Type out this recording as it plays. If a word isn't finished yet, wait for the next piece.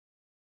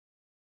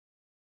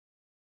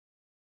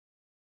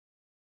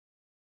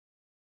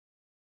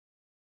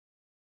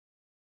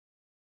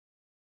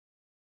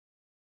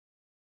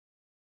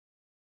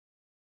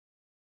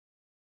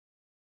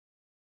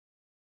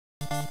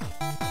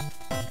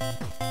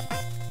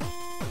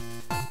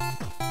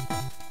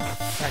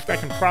fact, I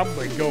can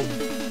probably go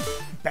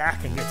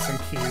back and get some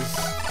keys.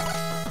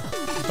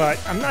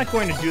 But I'm not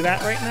going to do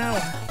that right now.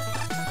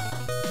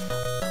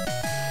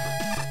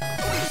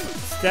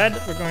 Instead,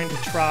 we're going to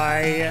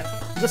try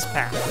this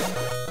path.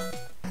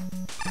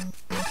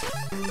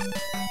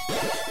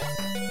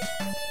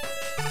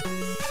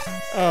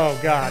 Oh,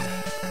 God.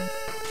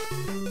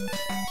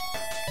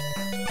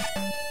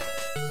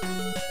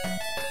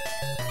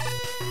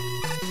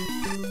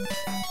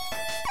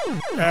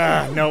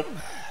 Nope.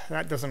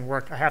 That doesn't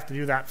work. I have to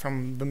do that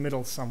from the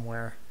middle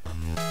somewhere.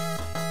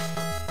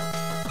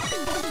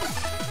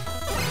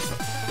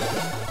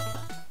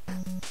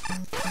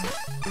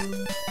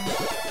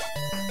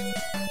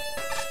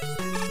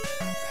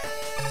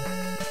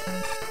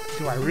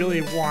 Do I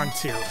really want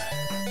to?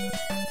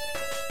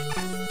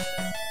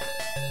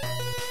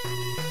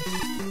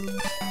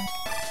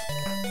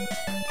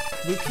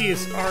 Blue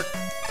keys are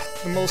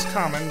the most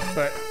common,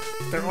 but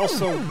they're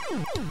also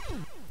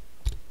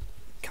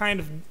kind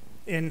of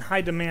in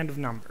high demand of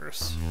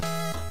numbers.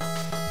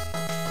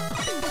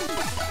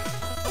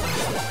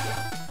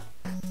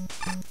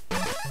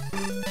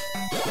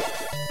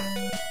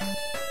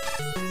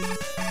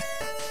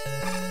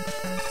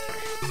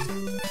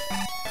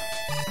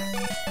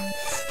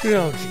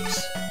 Oh,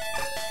 jeez.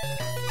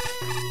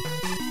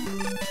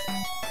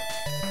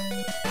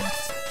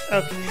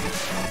 Okay.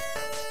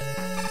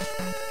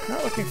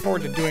 Not looking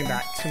forward to doing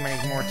that too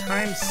many more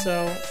times,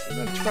 so I'm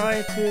going to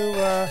try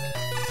to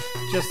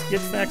just get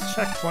to the next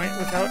checkpoint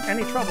without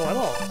any trouble at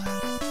all.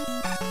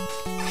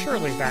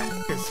 Surely that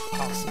is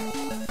possible.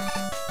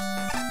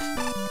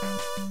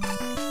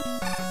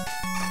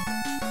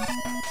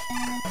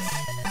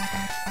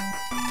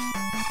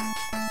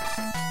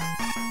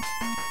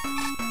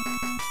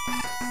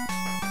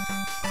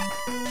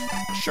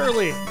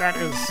 Surely that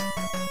is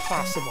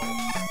possible.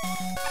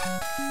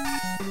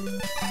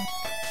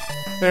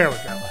 There we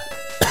go.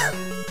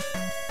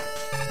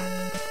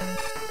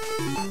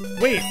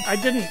 Wait, I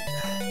didn't...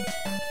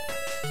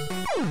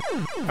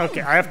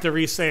 Okay, I have to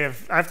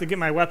resave. I have to get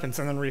my weapons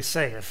and then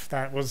resave.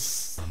 That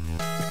was...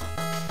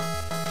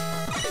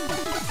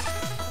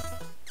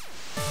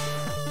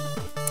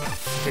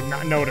 Did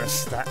not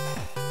notice that. I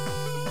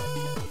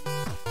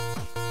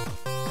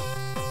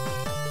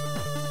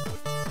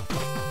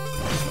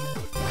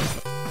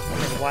don't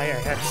know why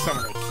I had so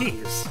many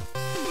keys.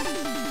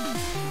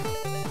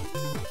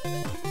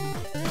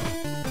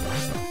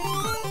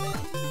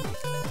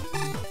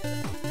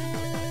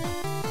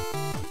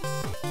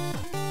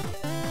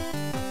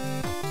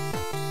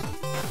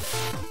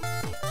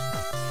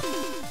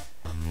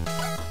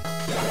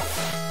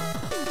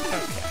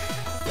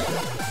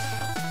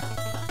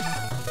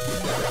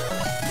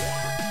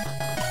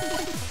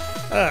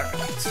 Alright.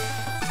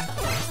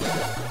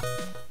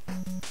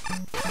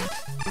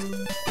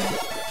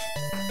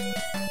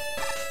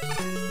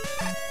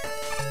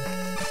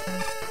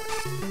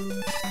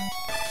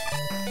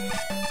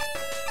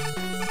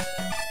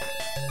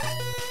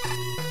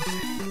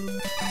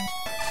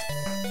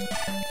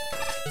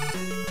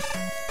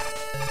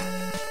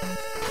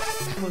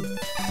 I would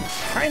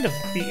kind of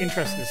be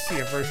interested to see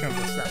a version of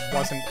this that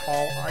wasn't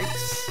all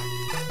ice.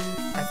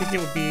 I think it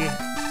would be...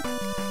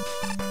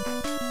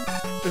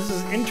 This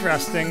is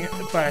interesting,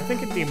 but I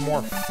think it'd be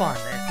more fun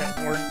if it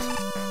weren't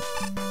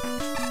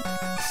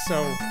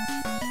so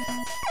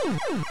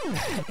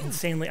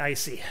insanely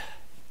icy.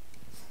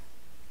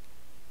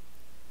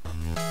 I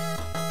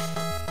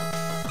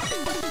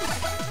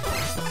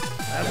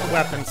have the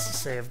weapons to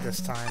save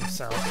this time,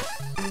 so...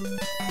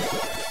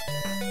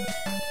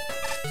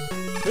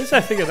 At least I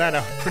figured that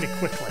out pretty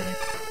quickly.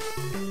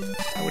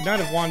 I would not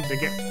have wanted to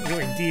get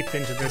really deep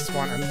into this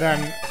one and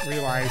then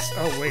realize,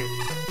 oh wait,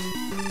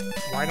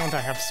 why don't I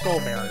have Skull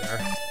Barrier?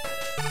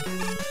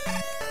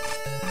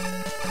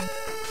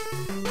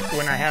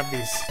 When I have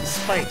these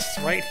spikes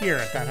right here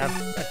that have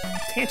a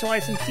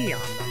tantalizing key on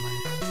them.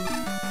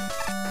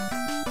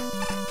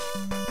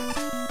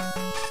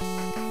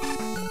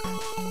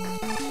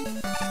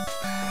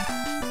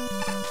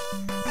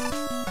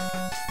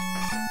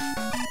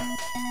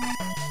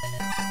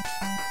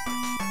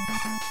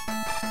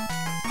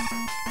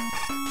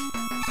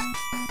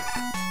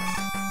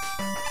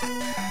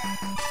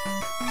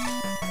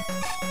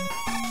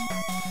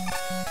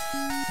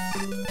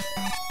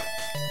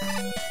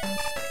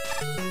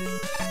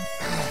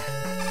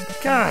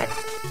 God,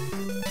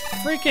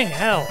 freaking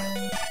hell.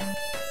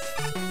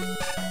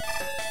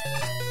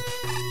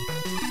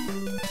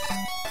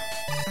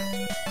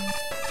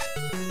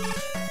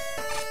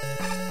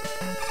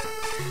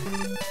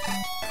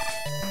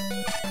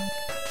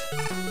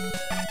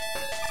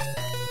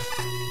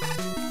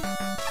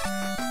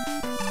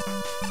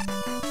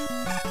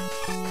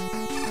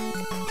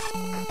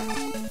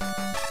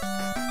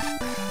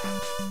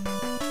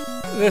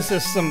 This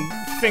is some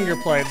finger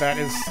play that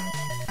is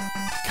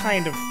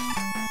kind of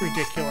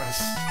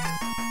ridiculous.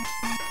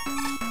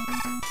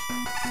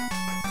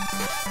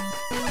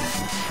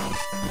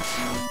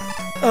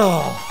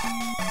 Oh,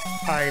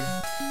 I'm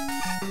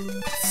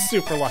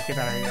super lucky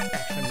that I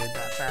actually made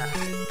that back.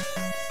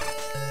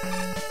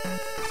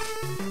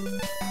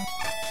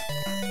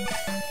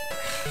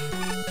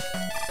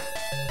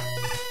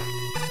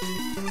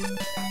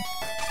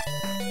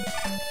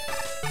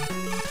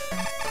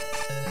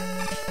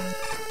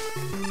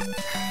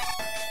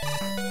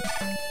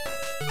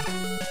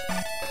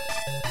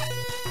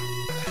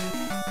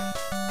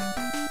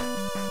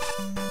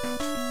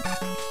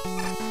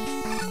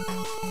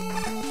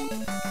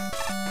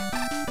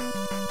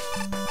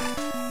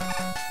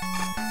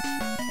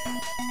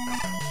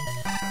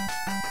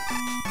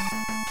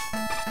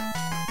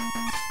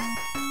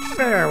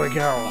 There we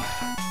go.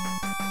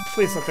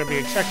 Please let there be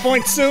a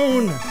checkpoint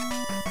soon.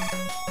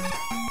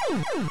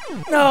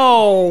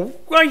 No!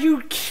 Are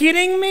you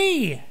kidding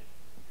me?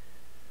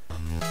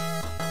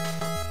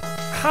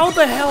 How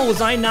the hell was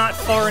I not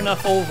far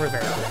enough over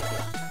there?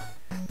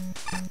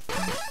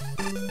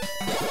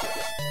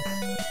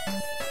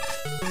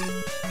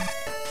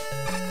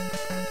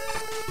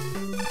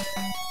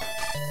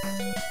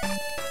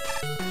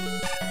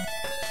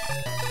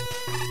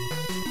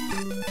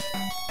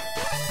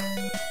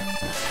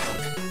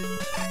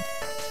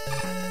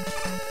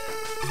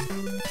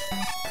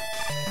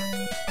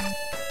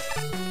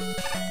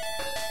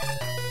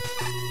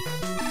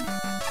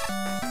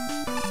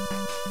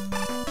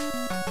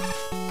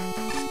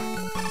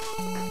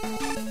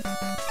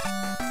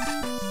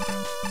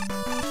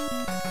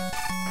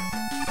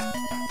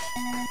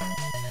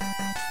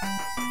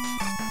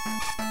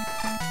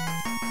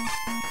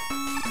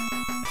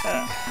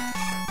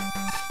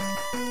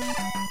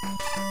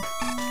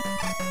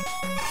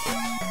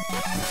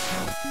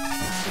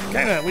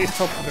 Kinda at least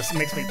hope that this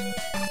makes me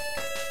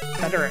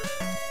better at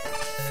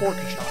fork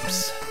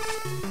jumps.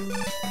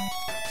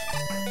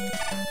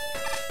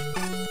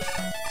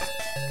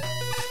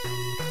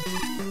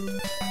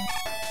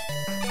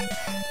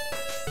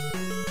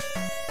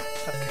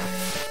 Okay.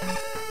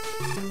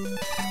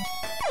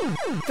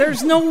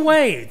 There's no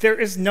way! There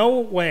is no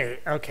way!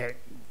 Okay,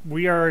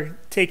 we are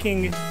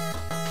taking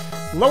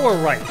lower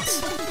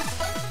right.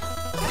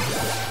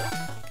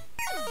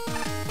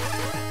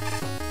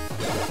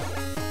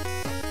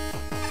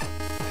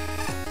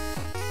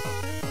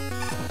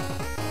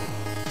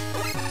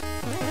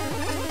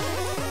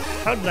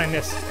 How did I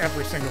miss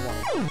every single one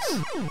of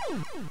those?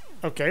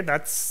 Okay,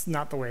 that's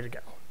not the way to go.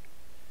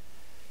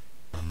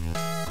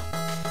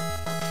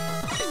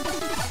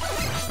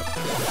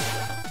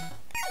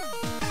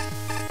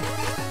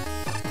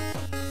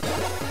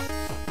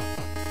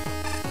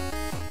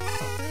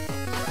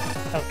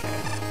 Okay.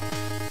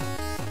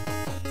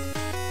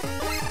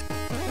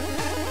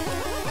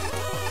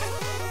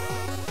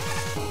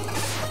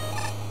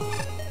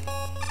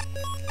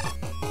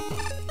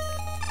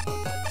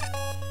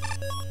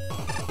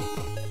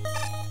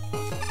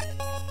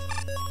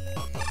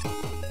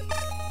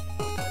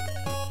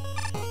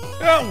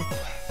 Oh!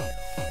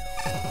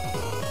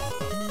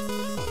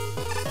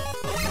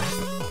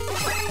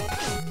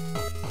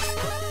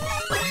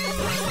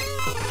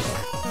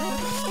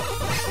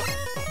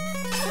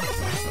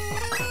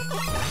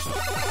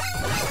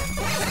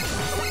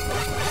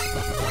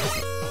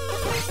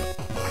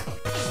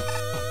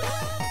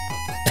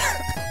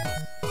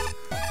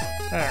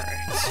 Alright.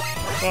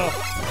 Well.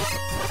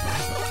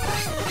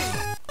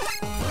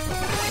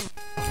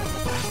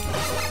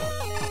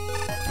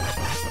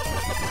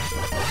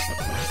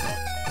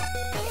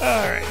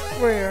 Alright,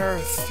 we're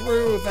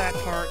through that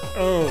part.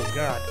 Oh,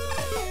 God.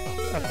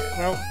 Okay,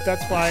 well,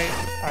 that's why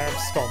I have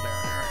Skull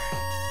Barrier.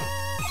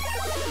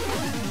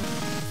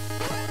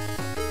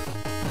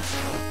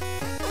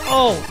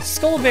 Oh,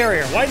 Skull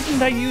Barrier! Why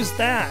didn't I use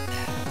that?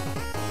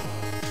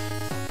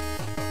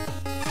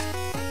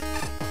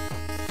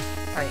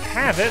 I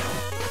have it.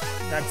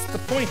 That's the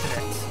point of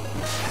it.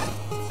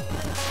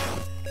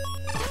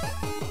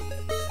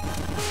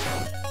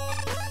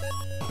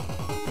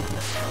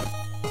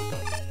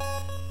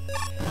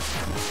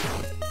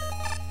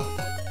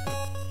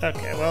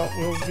 Okay, well,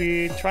 we'll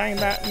be trying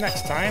that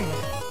next time.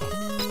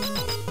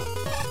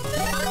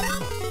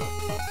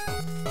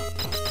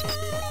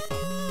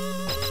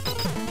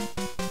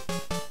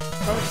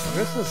 Oh,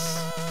 this is...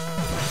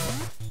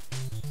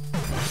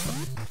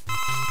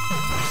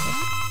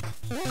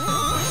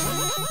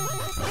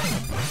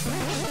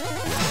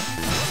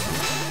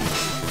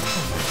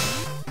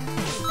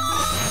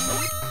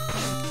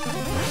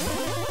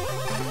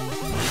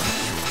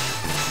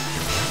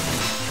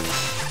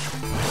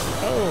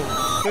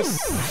 Oh, this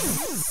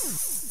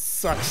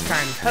sucks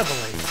kind of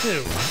heavily,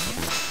 too.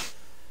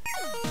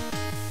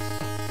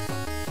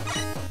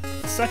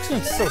 This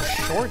section's so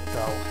short,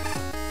 though.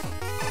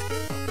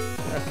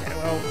 Okay,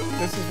 well,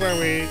 this is where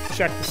we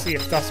check to see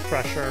if dust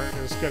pressure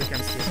is good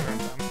against either of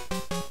them.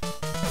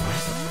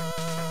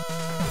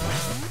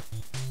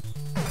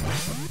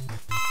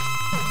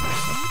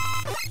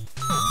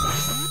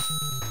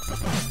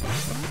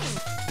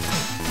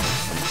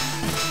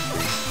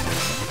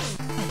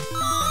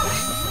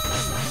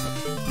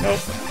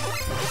 Nope.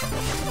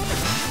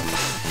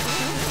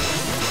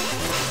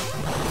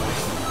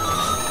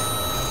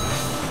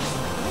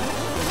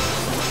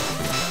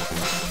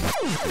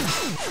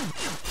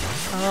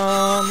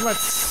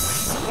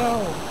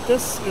 Well,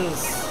 this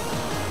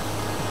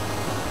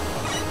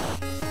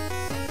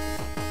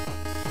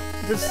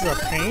is a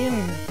pain,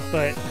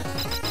 but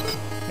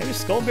maybe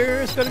Skull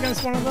Barrier is good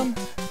against one of them?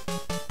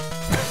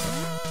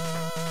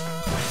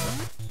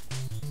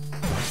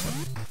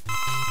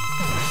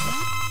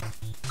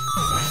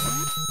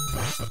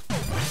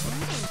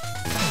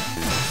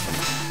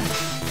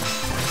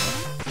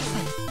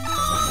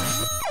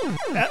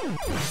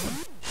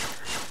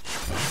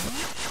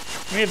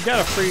 I mean, I've got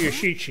a free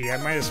Yoshichi, I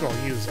might as well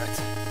use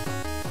it.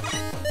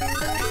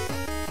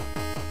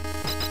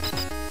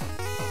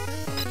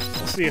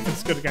 see if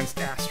it's good against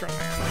Astro Man.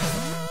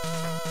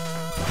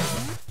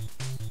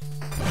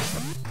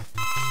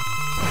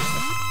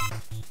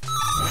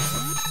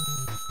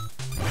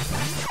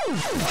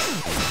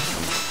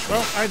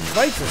 Well, I'd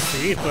like to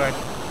see, but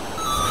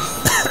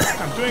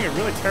I'm doing a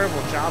really terrible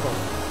job of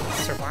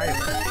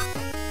surviving.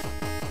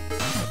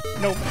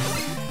 Nope.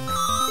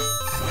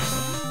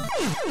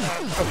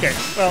 Okay,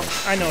 well,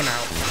 I know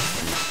now.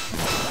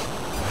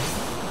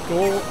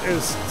 Goal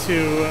is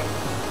to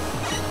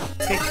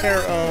take care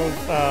of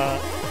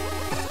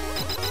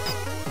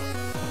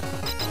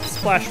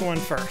Splash 1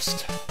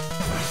 first.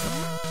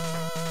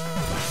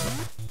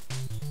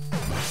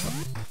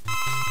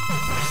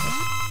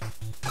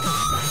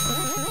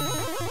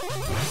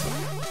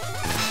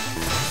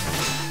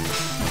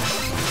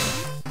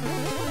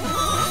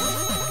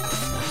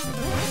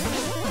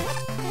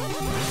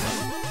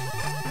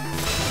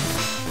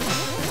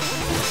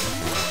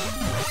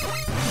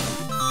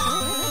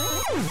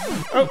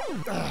 Oh,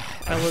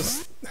 I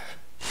was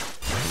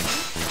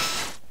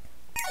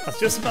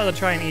just about to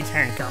try and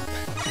E-Tank up.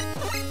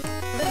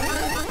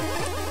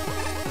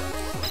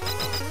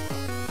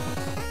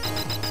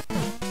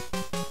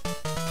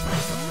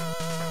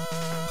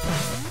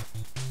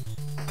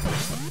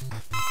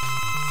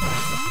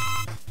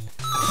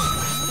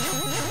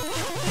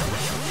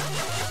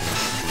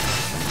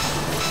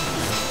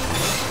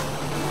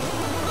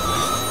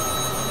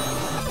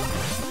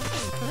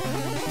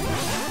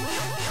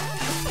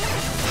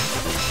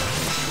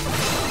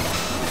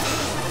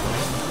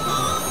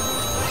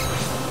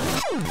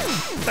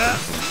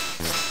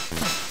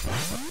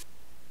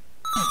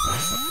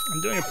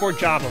 I'm doing a poor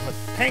job of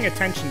paying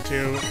attention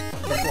to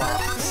the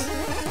blocks.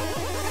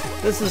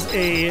 This is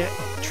a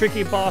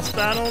tricky boss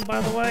battle,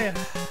 by the way.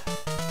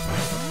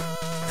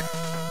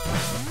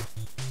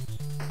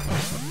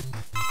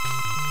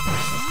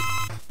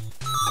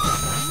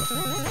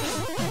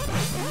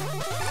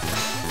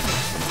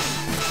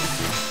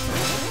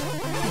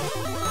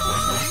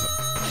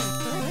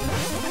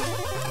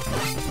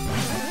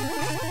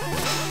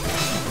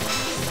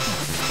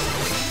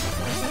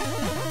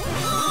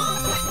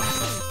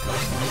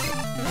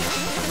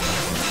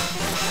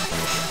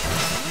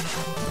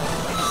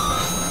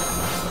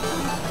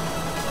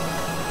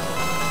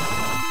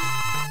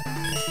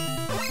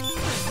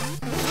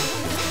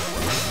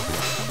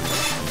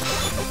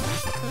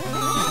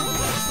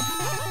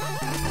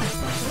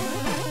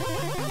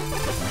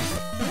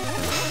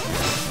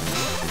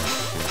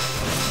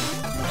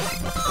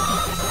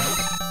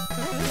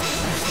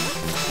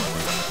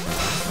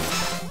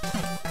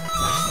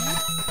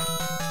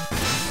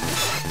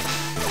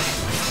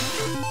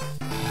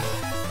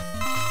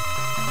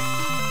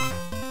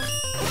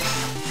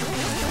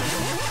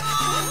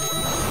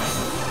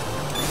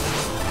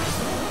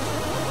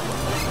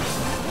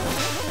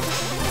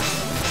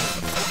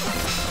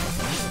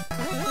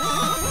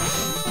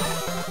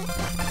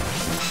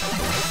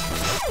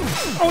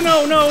 Oh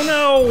no, no,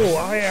 no!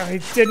 I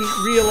didn't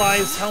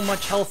realize how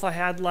much health I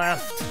had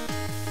left.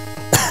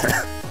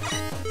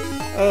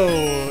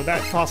 Oh,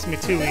 that cost me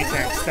 2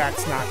 E-Tanks.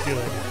 That's not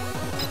good.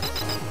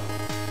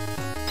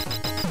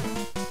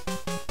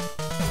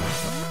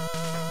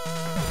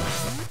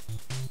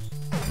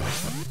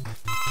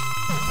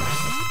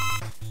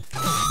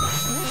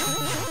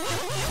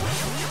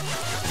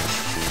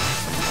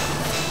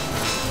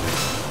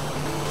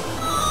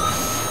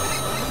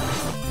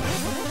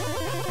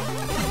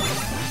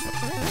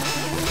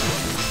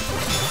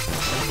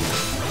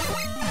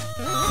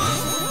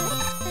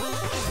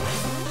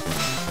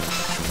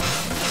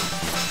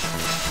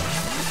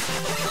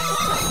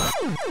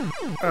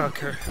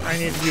 Okay, I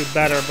need to do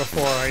better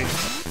before I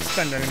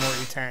spend any more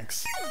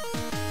E-Tanks.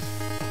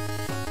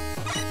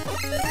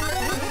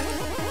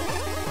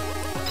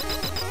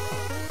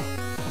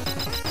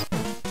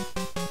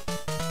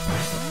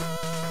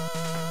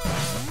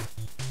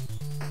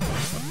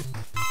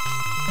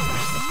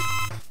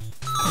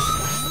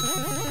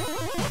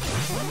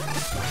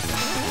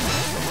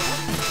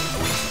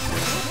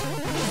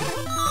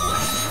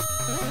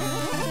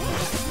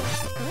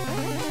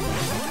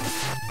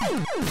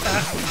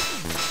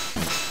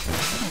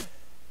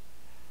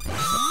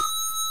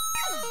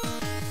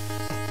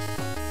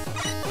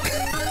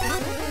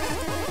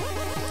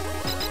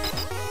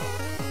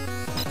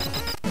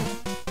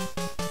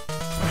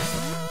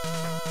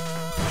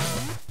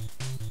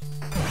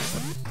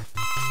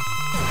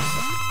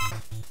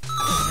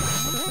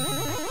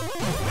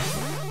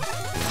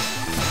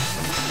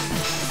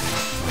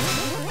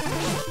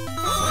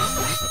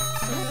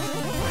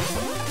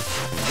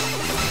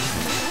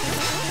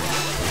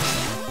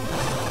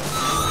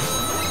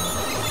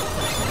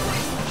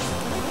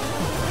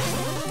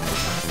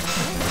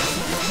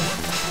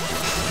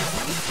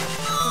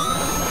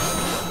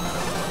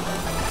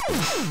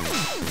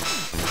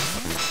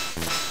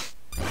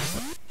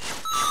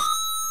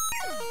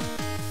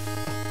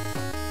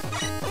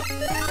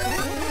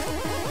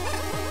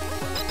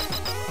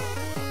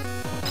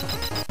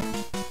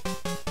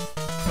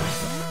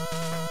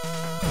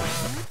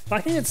 If I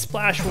can get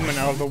Splash Woman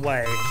out of the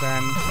way,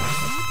 then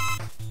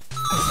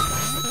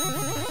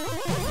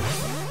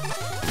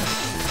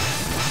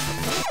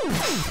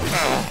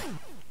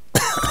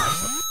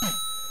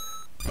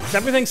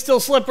Everything's still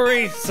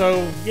slippery,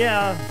 so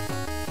yeah.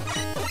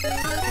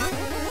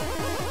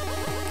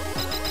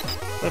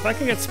 But if I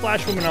can get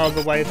Splash Woman out of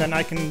the way, then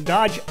I can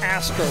dodge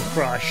Astro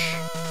Crush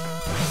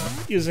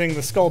using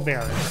the Skull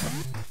Barrier.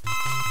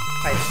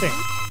 I think.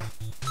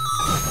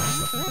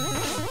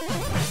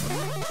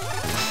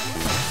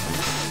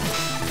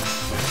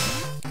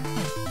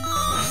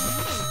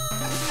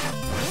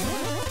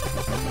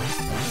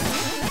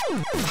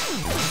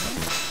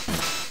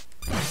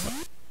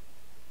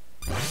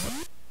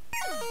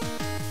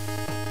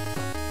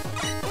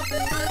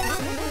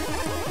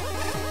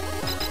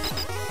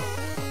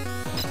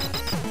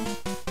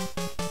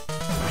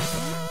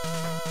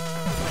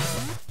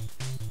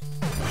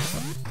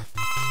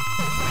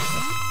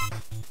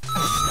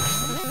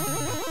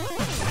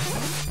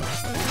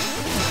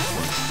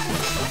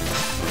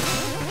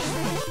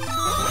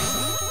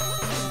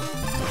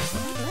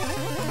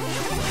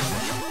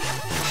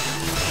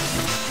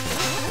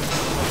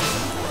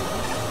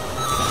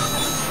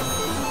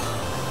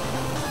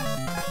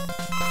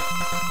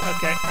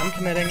 Okay, I'm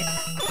committing.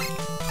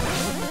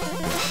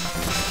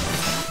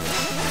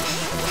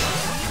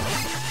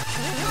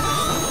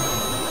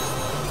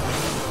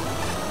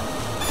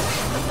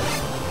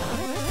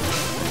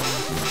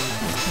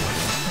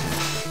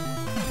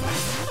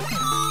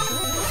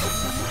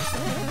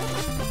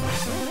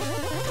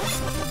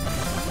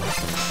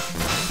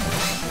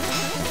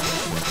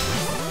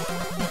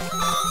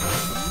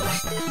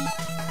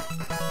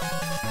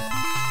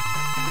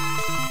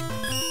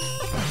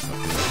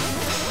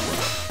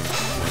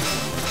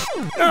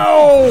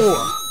 No!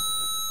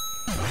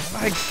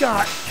 I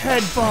got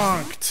head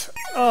bonked.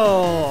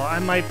 Oh, I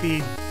might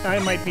be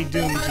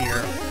doomed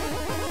here.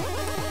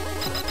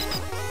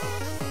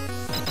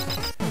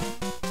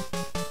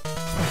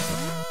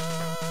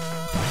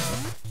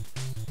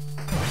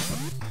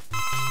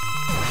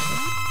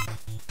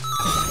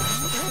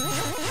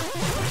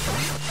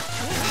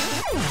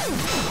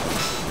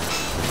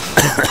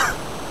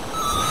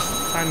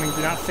 Timing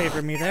did not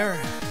favor me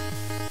there.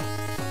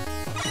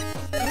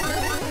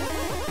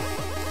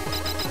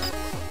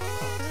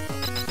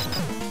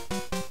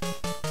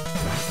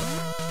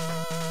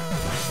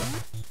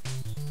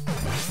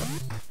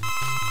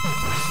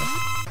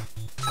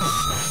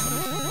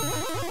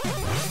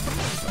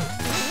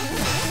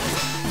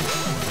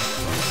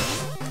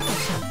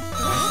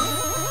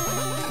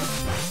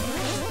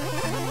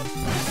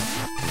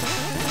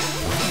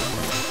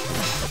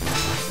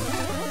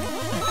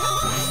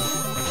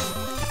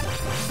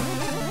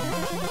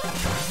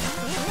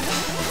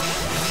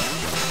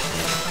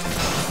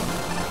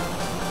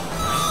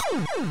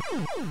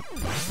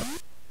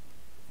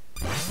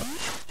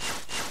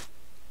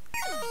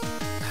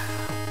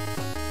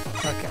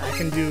 Okay, I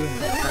can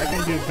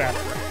do better.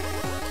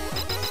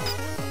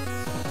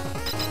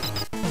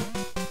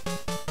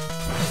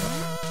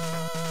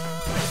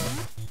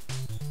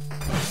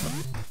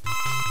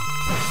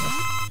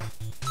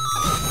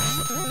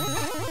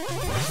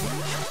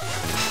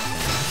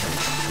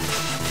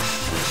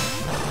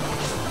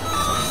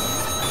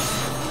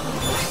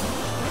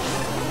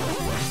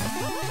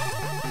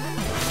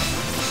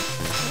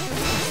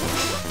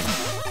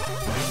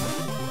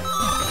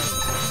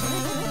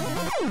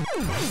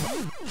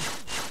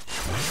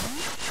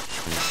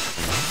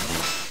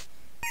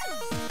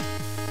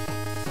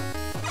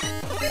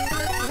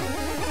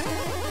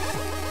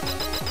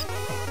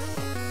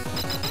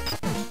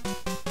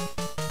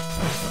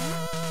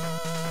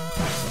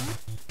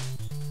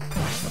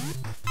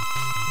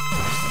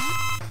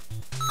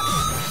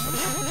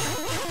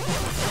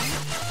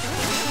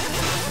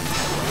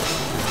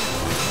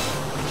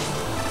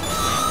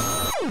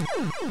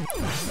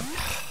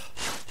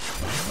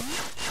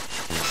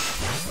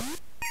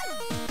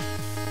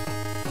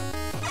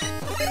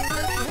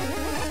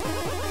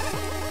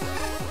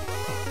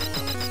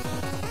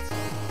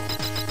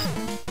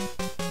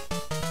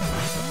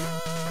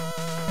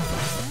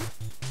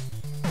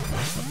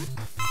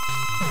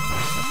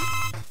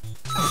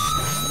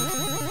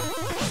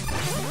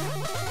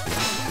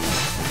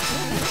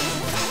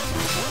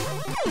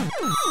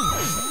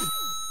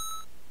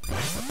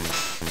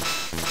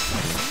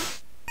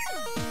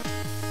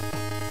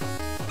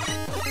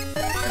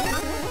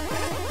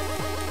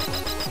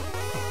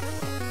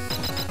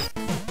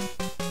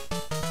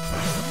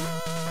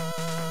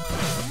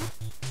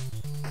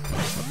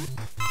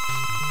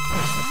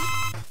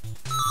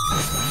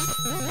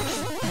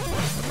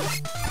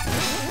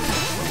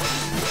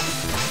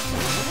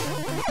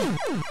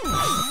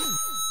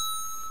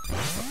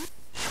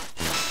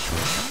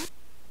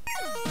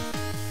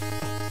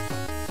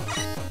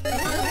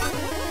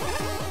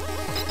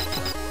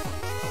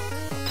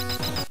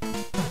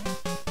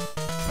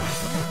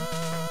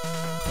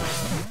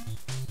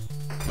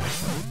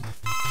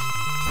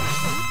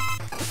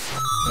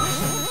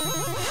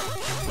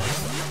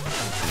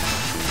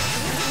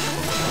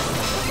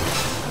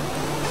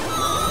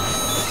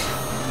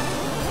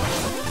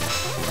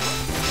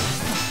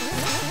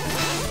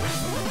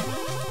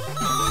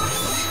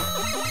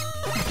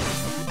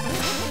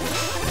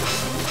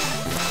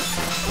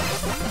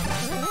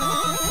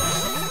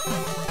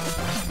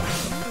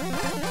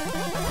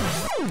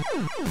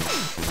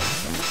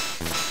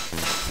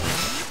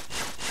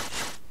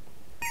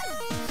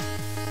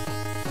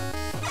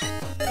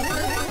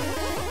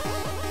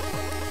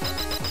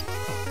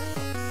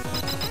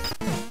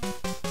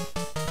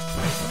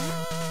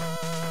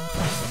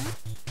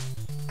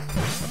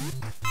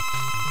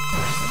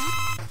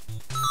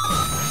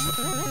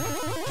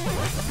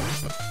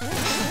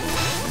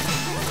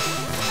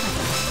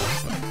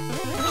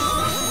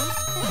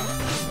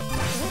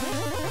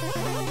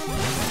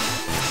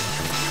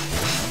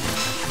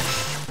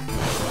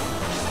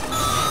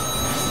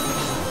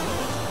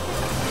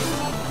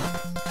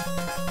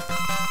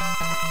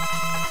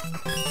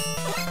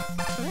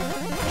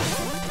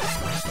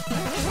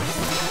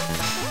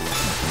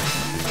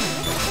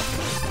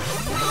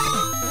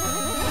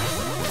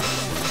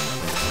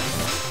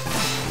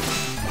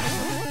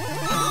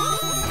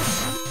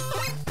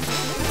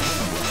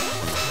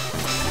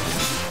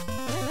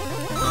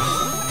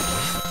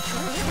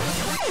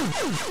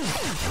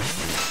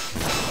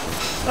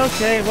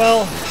 Okay,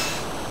 well...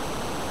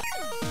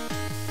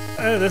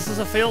 Oh, this is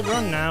a failed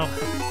run now.